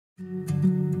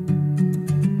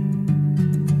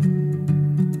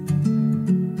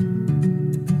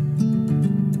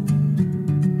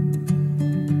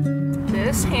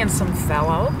handsome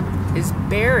fellow is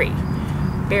Barry.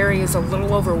 Barry is a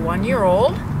little over 1 year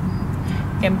old,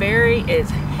 and Barry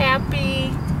is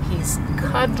happy, he's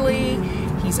cuddly,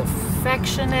 he's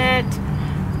affectionate,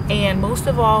 and most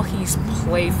of all, he's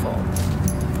playful.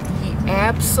 He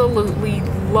absolutely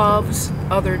loves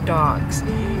other dogs.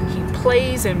 He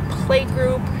plays in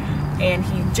playgroup, and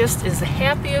he just is the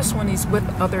happiest when he's with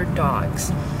other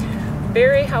dogs.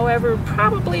 Barry, however,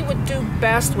 probably would do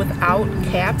best without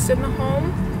cats in the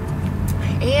home,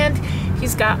 and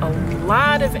he's got a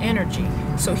lot of energy,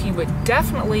 so he would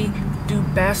definitely do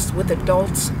best with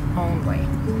adults only.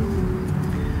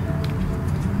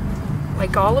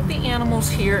 Like all of the animals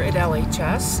here at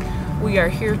LHS, we are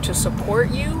here to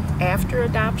support you after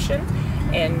adoption,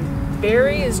 and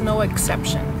Barry is no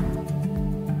exception.